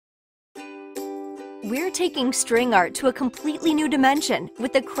We're taking string art to a completely new dimension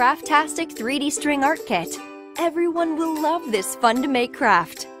with the Craftastic 3D String Art Kit. Everyone will love this fun-to-make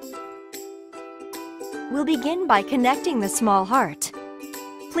craft. We'll begin by connecting the small heart.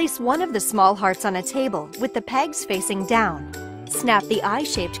 Place one of the small hearts on a table with the pegs facing down. Snap the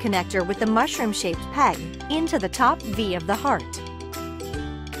eye-shaped connector with the mushroom-shaped peg into the top V of the heart.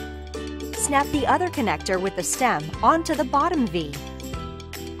 Snap the other connector with the stem onto the bottom V.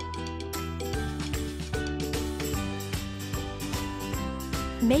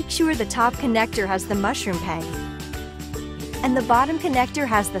 Make sure the top connector has the mushroom peg and the bottom connector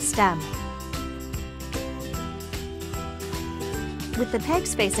has the stem. With the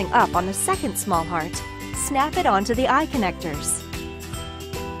pegs facing up on the second small heart, snap it onto the eye connectors.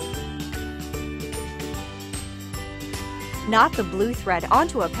 Knot the blue thread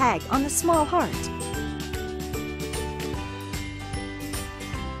onto a peg on the small heart.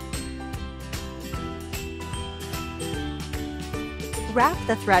 Wrap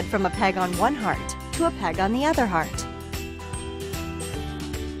the thread from a peg on one heart to a peg on the other heart.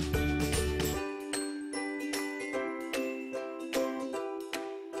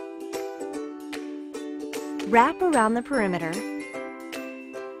 Wrap around the perimeter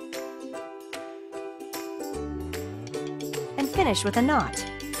and finish with a knot.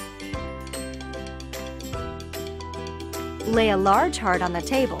 Lay a large heart on the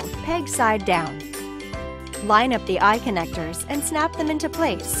table, peg side down. Line up the eye connectors and snap them into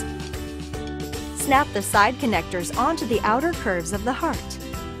place. Snap the side connectors onto the outer curves of the heart.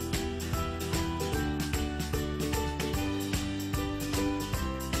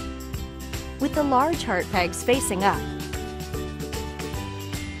 With the large heart pegs facing up,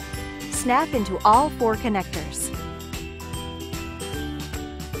 snap into all four connectors.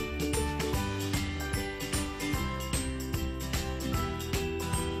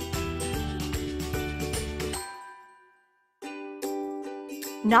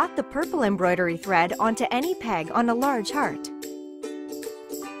 Knot the purple embroidery thread onto any peg on a large heart.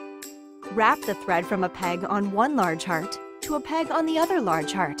 Wrap the thread from a peg on one large heart to a peg on the other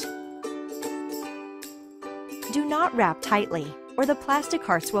large heart. Do not wrap tightly, or the plastic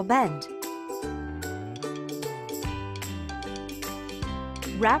hearts will bend.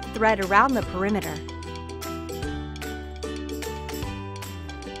 Wrap thread around the perimeter.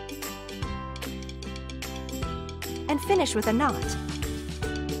 And finish with a knot.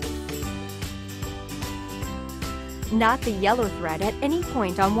 Knot the yellow thread at any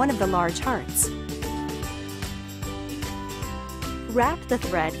point on one of the large hearts. Wrap the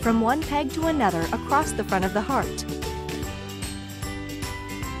thread from one peg to another across the front of the heart.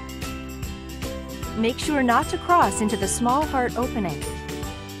 Make sure not to cross into the small heart opening.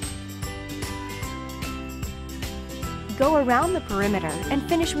 Go around the perimeter and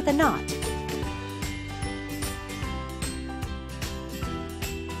finish with a knot.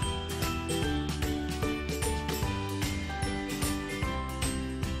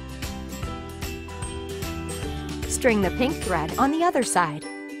 String the pink thread on the other side.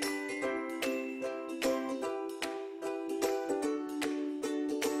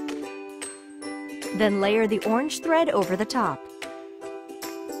 Then layer the orange thread over the top.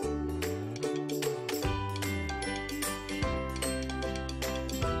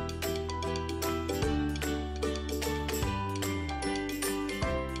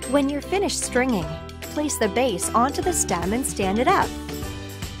 When you're finished stringing, place the base onto the stem and stand it up.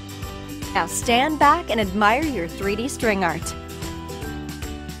 Now stand back and admire your 3D string art.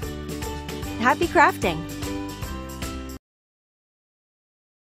 Happy crafting!